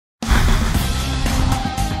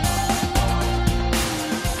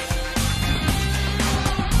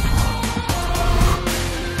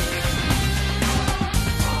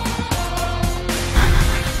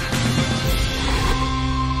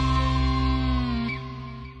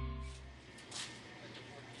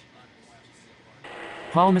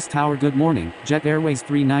Palmas Tower, good morning. Jet Airways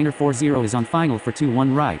 3940 is on final for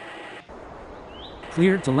 21 right.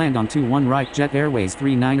 Cleared to land on 21 right. Jet Airways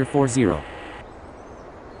 3940.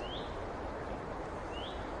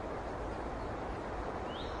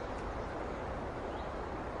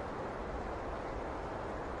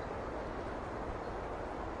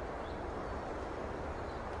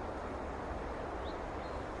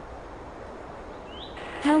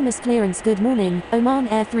 Palmas clearance, good morning. Oman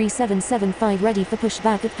Air 3775 ready for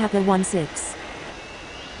pushback at Papa 16.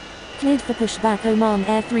 Cleared for pushback Oman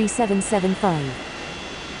Air 3775.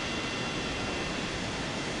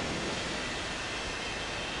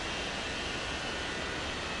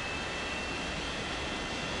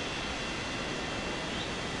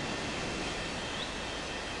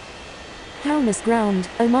 Palmas ground,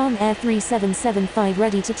 Oman Air 3775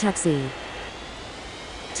 ready to taxi.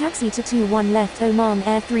 Taxi to 21 left Oman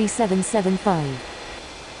Air 3775.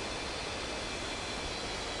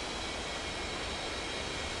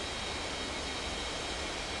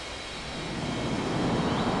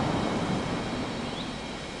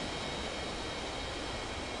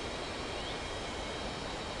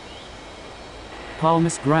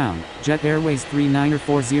 Palmas ground, Jet Airways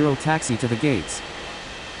 3940 taxi to the gates.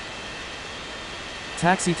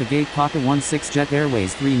 Taxi to gate Papa 16 Jet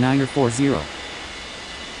Airways 3940.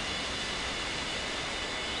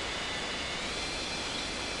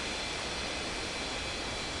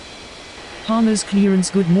 Palmas clearance,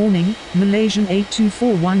 good morning. Malaysian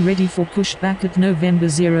 8241 ready for pushback at November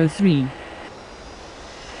 03.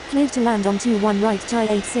 Cleared to land on 21 right Thai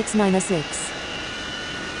 8696.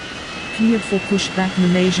 Cleared for pushback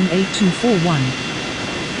Malaysian 8241.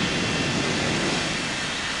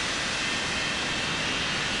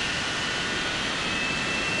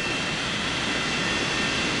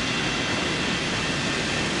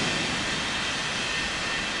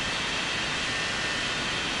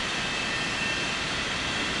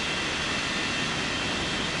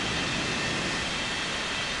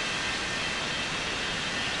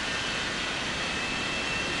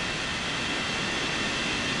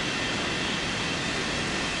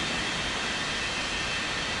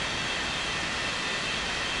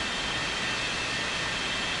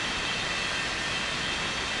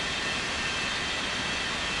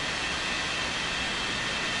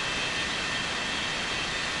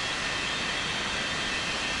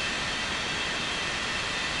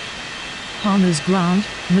 Palmas ground,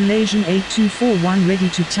 Malaysian 8241 ready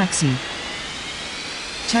to taxi.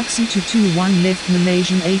 Taxi to 21 left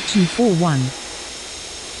Malaysian 8241.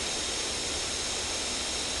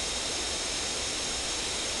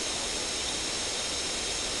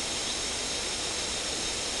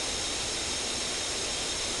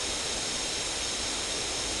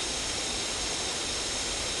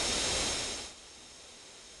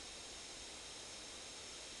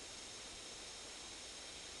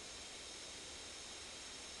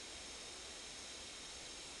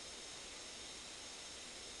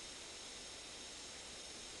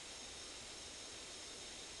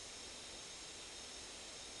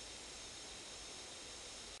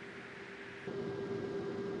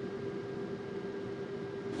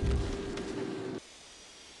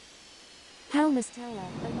 Palmas Tower,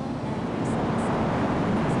 Oman Air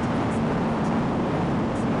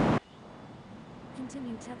 3775.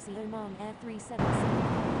 Continue taxi Oman Air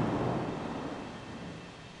 377.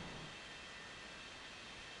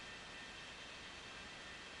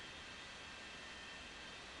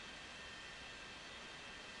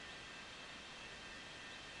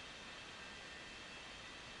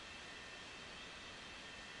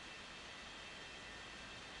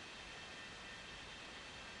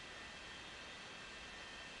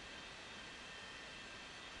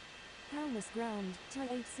 Palmas ground, Thai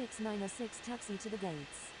 8696 taxi to the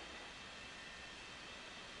gates.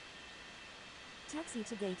 Taxi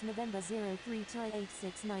to gate November 03 Thai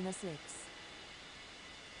 8696.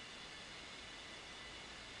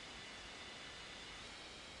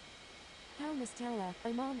 Palmas Tower,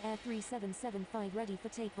 Oman Air 3775 ready for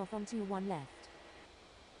takeoff on 21 left.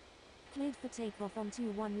 Cleared for takeoff on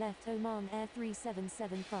 21 left Oman Air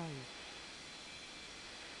 3775.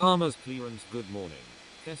 Palmas clearance, good morning.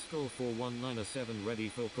 Kestrel 4197 ready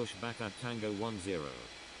for pushback at Tango 10.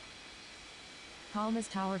 Palmas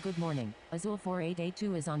Tower, good morning. Azul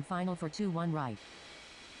 4882 is on final for 21 right.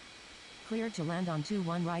 Cleared to land on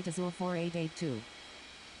 21 right Azul 4882.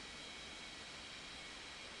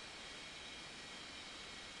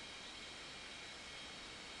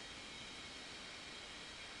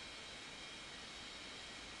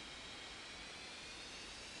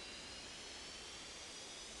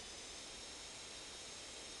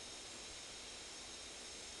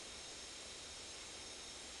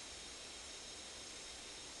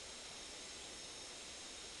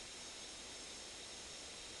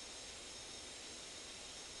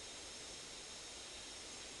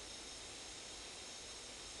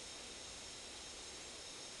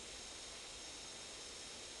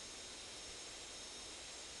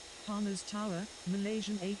 Palmer's Tower,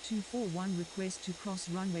 Malaysian 8241 request to cross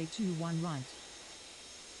runway 21 right.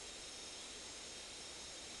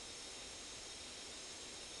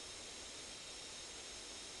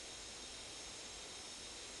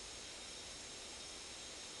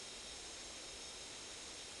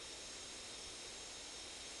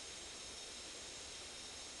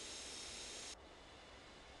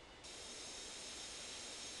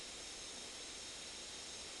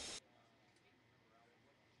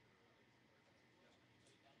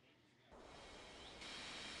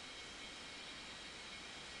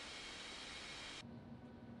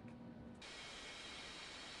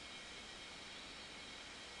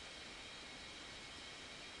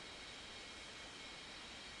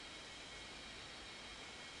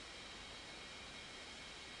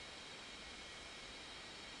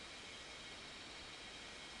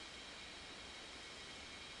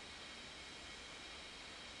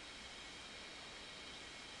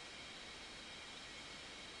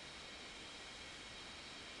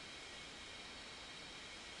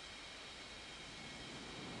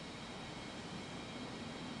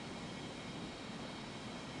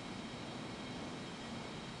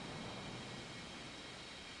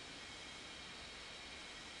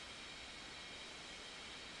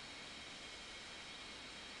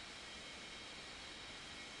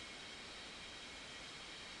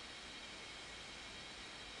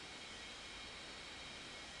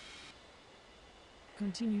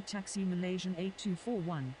 Continue taxi Malaysian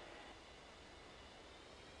 8241.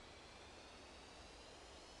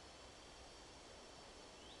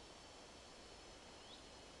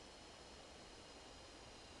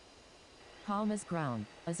 Palmas ground,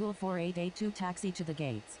 Azul 4882 taxi to the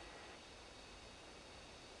gates.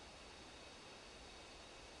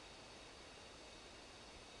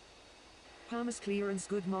 Palmas clearance,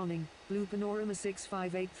 good morning. Blue Panorama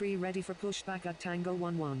 6583 ready for pushback at Tango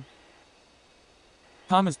 11.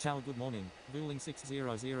 Palmer's Tower, good morning. Vueling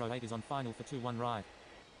 6008 is on final for 21 right.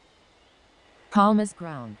 Palmas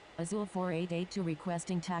ground, Azul 4882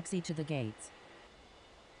 requesting taxi to the gates.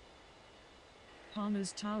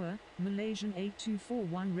 Palmer's Tower, Malaysian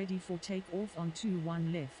 8241 ready for takeoff on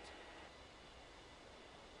 21 left.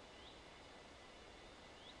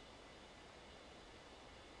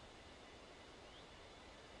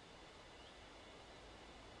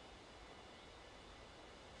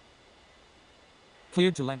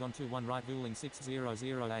 Cleared to land on 21 right, Vueling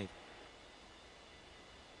 6008.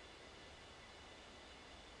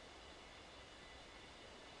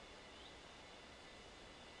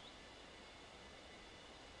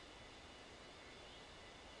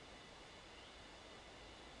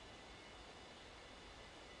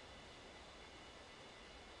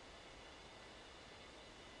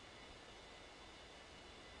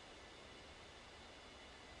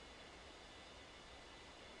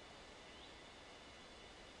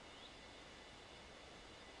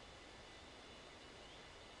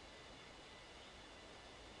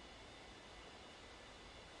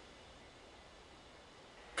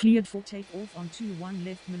 Cleared for takeoff on 21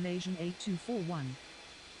 left Malaysian 8241.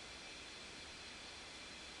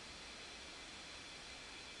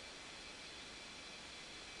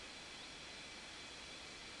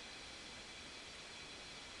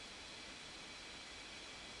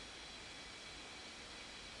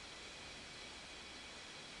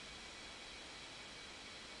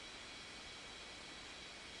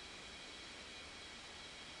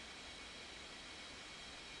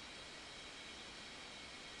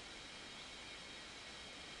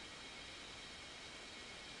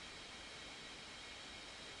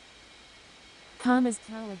 Palmer's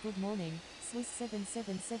Tower, good morning. Swiss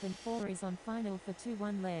 7774 is on final for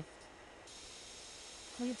 21 left.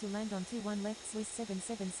 Cleared to land on 21 left Swiss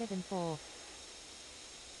 7774.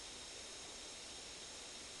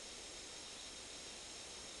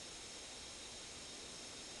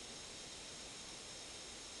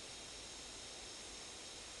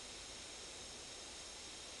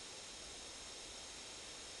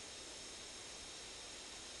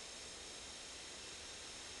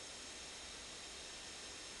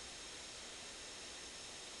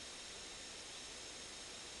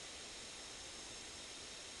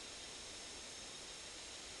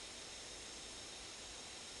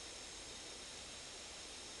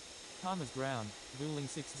 Palmer's ground, Vueling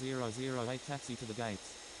 6008 taxi to the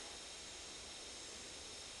gates.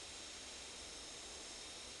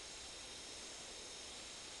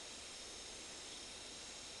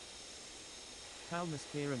 Palmer's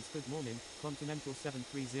clearance, good morning. Continental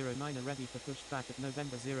 7309 are ready for pushback at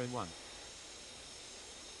November 01.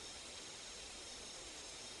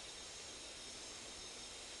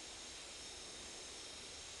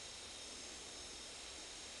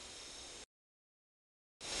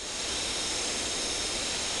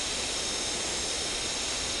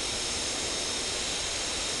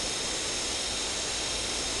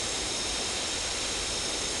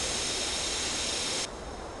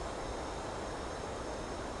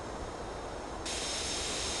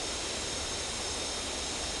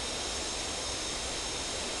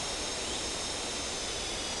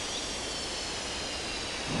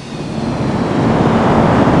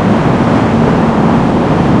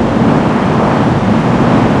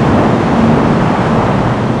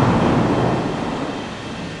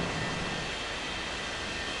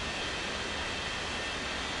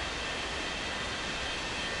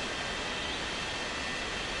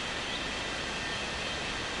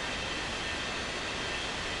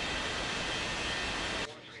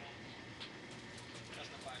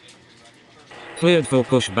 Cleared for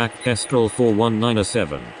pushback Kestrel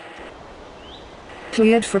 4197.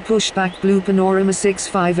 Cleared for pushback Blue Panorama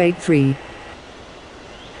 6583.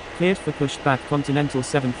 Cleared for pushback Continental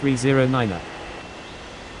 7309er.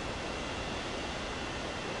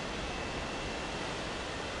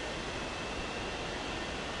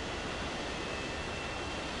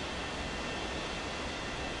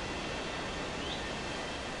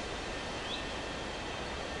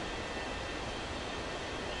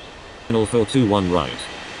 Final for 21 right.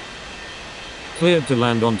 Cleared to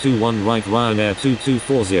land on 21 right Ryanair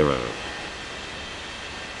 2240.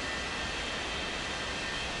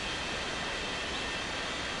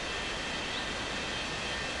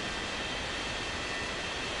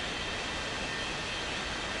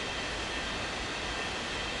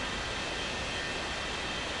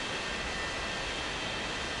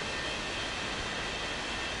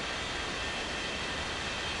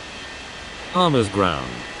 Palmer's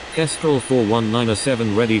ground. Kestrel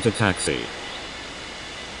 4197 ready to taxi.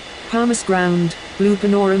 Palmas ground, Blue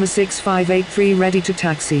Panorama 6583 ready to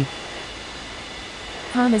taxi.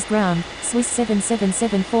 Palmer's ground, Swiss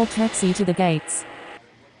 7774 taxi to the gates.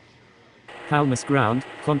 Palmas ground,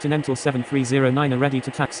 Continental 7309er ready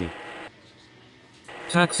to taxi.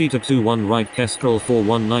 Taxi to 21 right Kestrel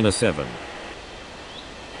 4197.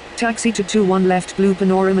 Taxi to 21 left Blue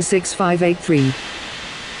Panorama 6583.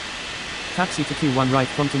 Taxi to 21 right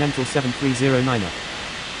Continental 7309er.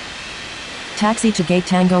 Taxi to gate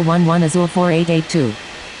Tango 11 Azul 4882.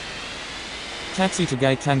 Taxi to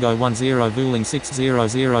gate Tango 10 Vueling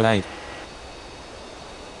 6008.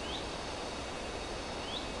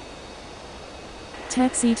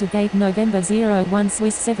 Taxi to gate November 01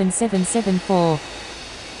 Swiss 7774.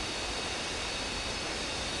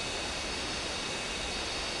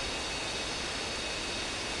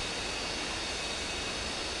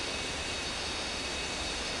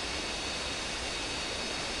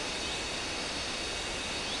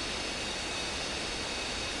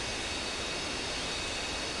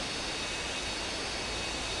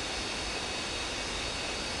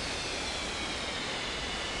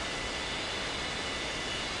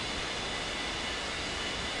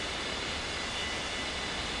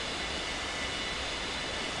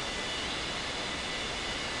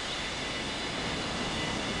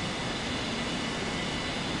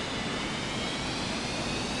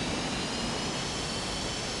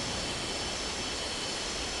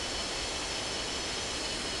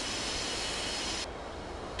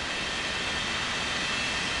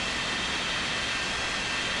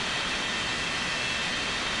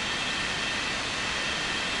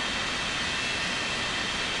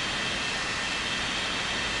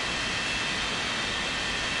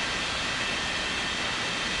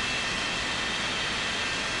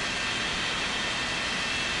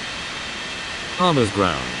 Palmer's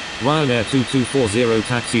ground. Ryanair 2240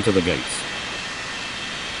 taxi to the gates.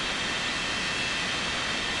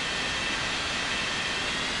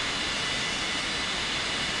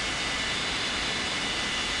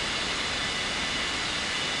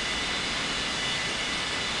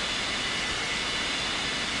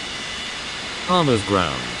 Palmer's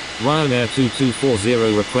ground. Ryanair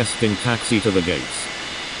 2240 requesting taxi to the gates.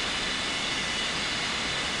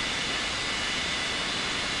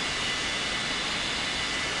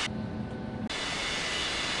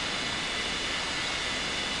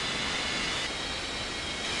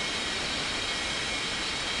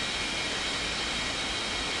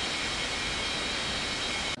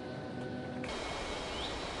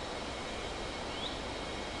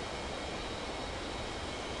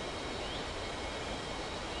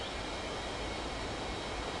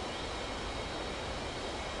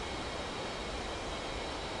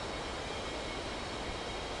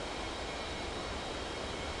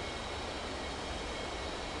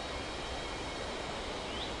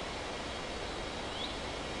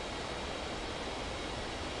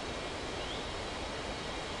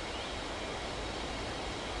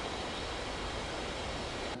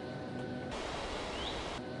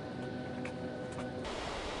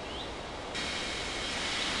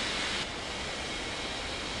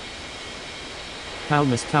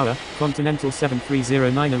 Palmas Tower, Continental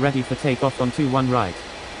 7309 are ready for takeoff on 21 right.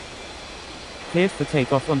 Cleared for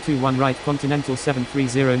takeoff on 21 right Continental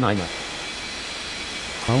 7309er.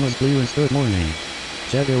 Palmas clearance, good morning.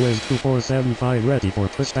 Jet Airways 2475 ready for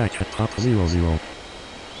pushback at top 00.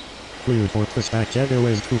 Cleared for pushback Jet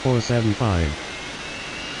Airways 2475.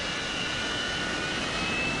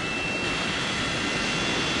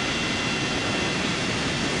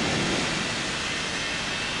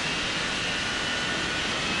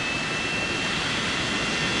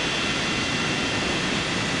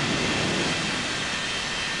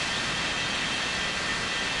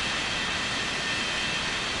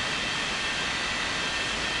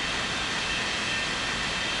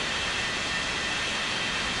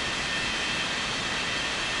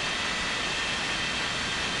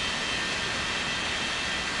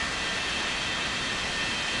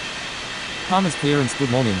 Palmer's clearance,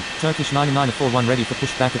 good morning, Turkish 9941 ready for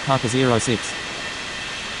pushback at Parker 06.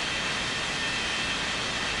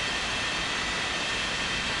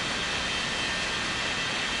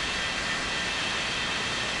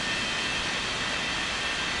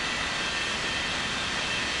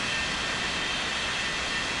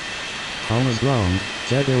 Palmer's ground,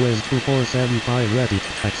 Jet Airways 2475 ready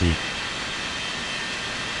to taxi.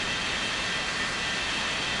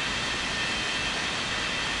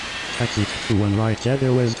 Taxi to 21 right, Jet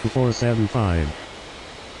Airways 2475.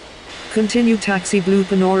 Continue taxi Blue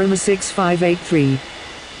Panorama 6583.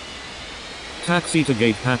 Taxi to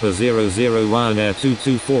gate Papa 00 Ryanair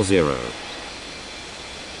 2240.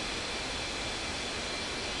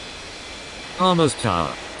 Palmer's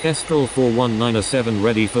Tower, Kestrel 4197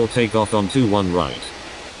 ready for takeoff on 21 right.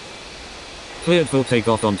 Cleared for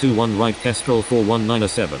takeoff on 21 right Kestrel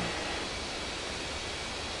 4197.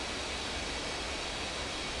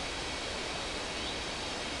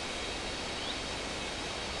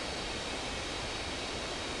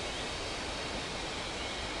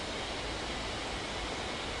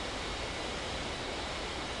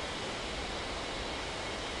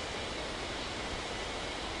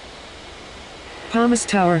 Palmer's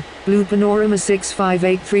Tower, Blue Panorama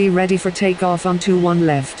 6583 ready for takeoff on 21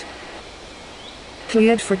 left.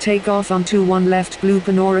 Cleared for takeoff on 21 left Blue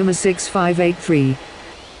Panorama 6583.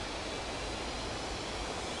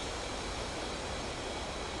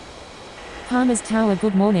 Palmer's Tower,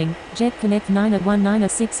 good morning, Jet Connect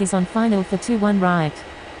 91906 is on final for 21 right.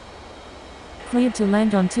 Cleared to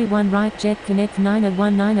land on 21 right Jet Connect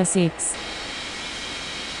 91906.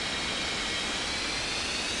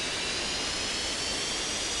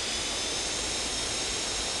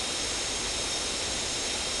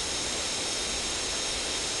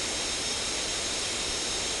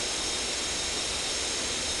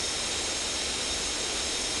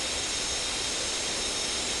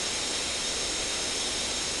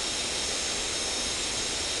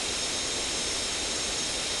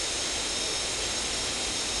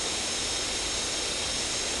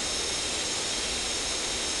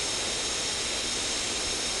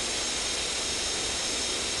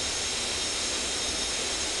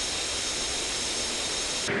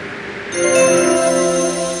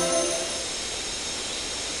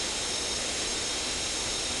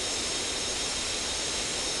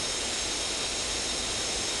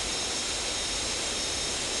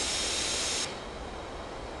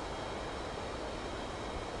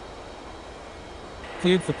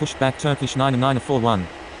 Cleared for pushback Turkish 9941.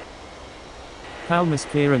 Palmer's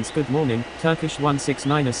clearance, good morning, Turkish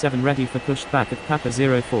 16907 ready for pushback at Papa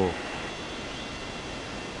 04.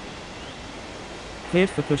 Cleared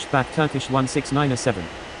for pushback Turkish 16907.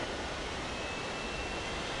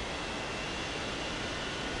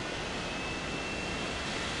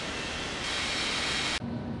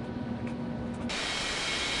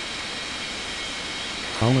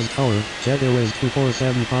 Palmer's Tower, Jet Airways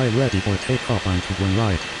 2475 ready for takeoff on 21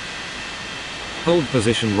 right. Hold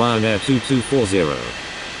position Ryanair 2240.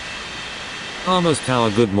 Palmer's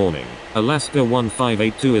Tower, good morning, Alaska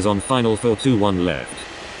 1582 is on final for 21 left.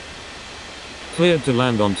 Cleared to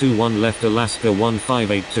land on 21 left Alaska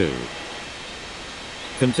 1582.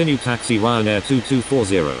 Continue taxi Ryanair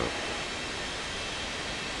 2240.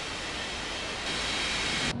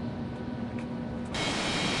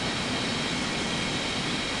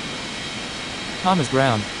 Palmer's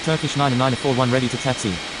ground, Turkish 9941 ready to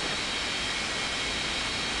taxi.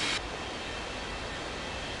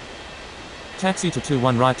 Taxi to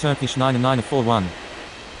 21 right Turkish 9941.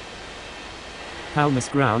 Palmer's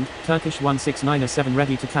ground, Turkish 16907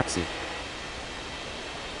 ready to taxi.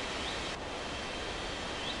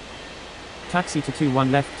 Taxi to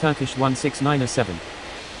 21 left Turkish 16907.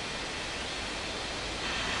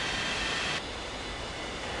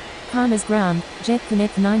 Palmer's ground, Jet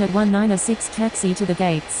Connect 91906 taxi to the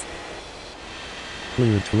gates.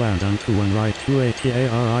 Cleared to land on 21 right 280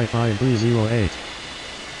 ARI 5308.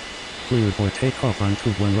 Cleared for takeoff on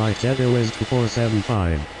 21 right Jet Airways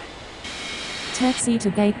 2475. Taxi to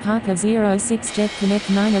gate Parker 06 Jet Connect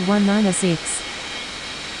 91906.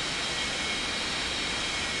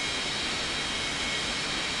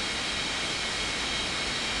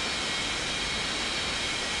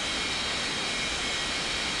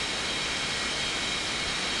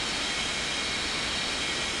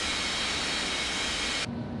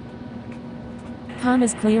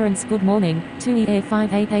 Palmer's clearance, good morning, TUI Air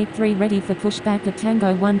 5883 ready for pushback at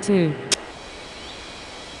Tango 12.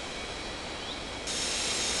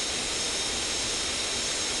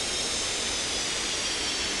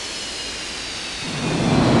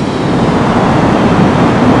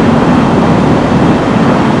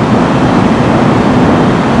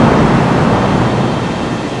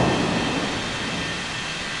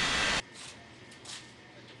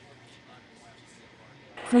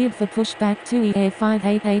 Cleared for pushback to Air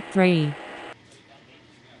 5883.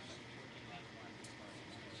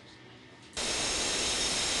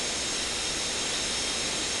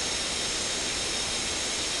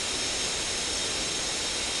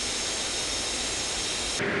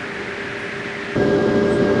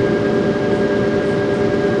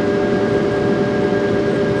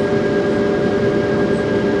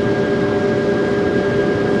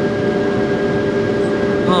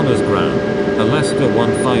 Palmer's ground. Alaska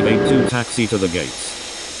 1582 taxi to the gates.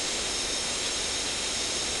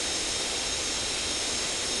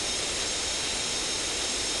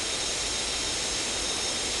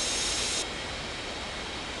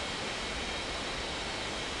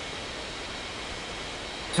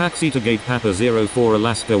 Taxi to gate Papa 04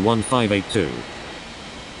 Alaska 1582.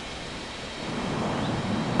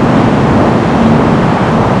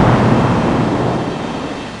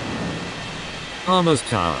 Palmer's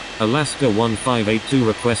Tower, Alaska 1582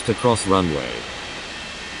 request to cross runway.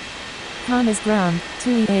 Palmer's ground,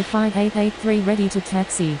 to Air 5883 ready to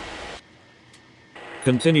taxi.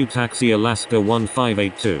 Continue taxi Alaska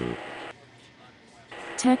 1582.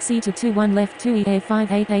 Taxi to 21 left to Air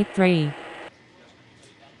 5883.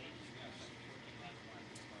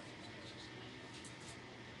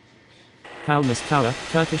 Palmer's Tower,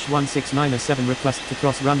 Turkish 1697 request to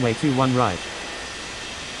cross runway 21 right.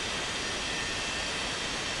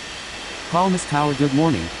 Palmer's Tower, good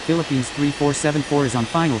morning, Philippines 3474 is on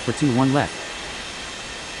final for 21 left.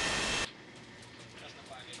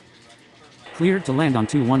 Cleared to land on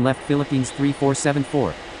 21 left Philippines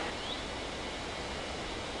 3474.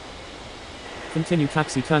 Continue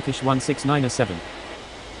taxi Turkish 1697.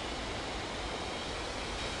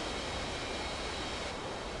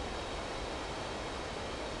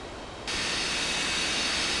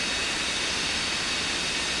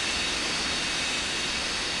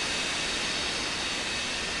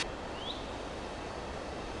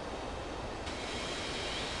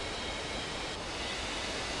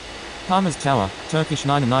 Palmer's Tower, Turkish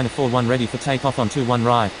 9941 ready for takeoff on 21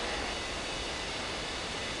 right.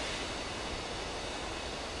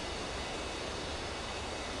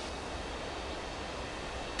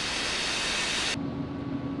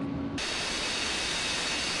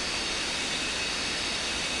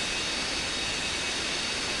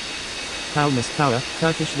 Palmer's Tower,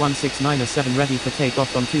 Turkish 1697 ready for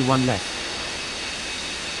takeoff on 21 left.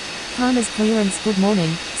 Palmer's clearance, good morning,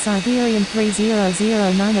 Siberian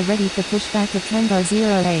 3009 are ready for pushback of Tango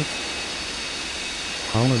 08.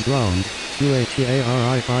 Palmer's ground,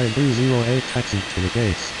 UATARI 5308 taxi to the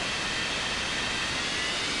gates.